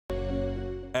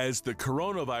As the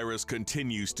coronavirus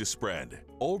continues to spread,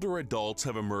 older adults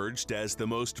have emerged as the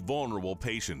most vulnerable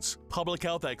patients. Public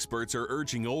health experts are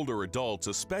urging older adults,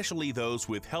 especially those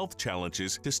with health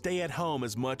challenges, to stay at home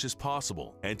as much as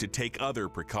possible and to take other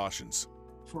precautions.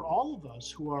 For all of us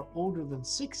who are older than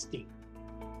 60,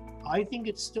 I think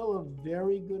it's still a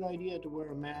very good idea to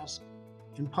wear a mask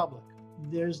in public.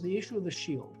 There's the issue of the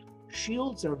shield.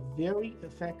 Shields are very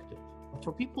effective.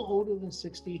 For people older than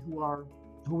 60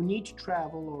 who need to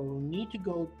travel or who need to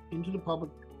go into the public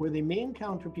where they may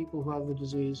encounter people who have the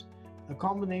disease, a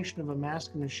combination of a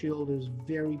mask and a shield is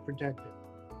very protective.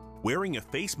 Wearing a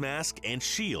face mask and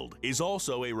shield is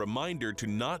also a reminder to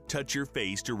not touch your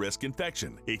face to risk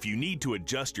infection. If you need to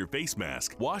adjust your face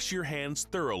mask, wash your hands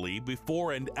thoroughly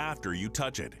before and after you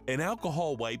touch it. An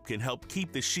alcohol wipe can help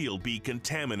keep the shield be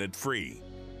contaminant-free.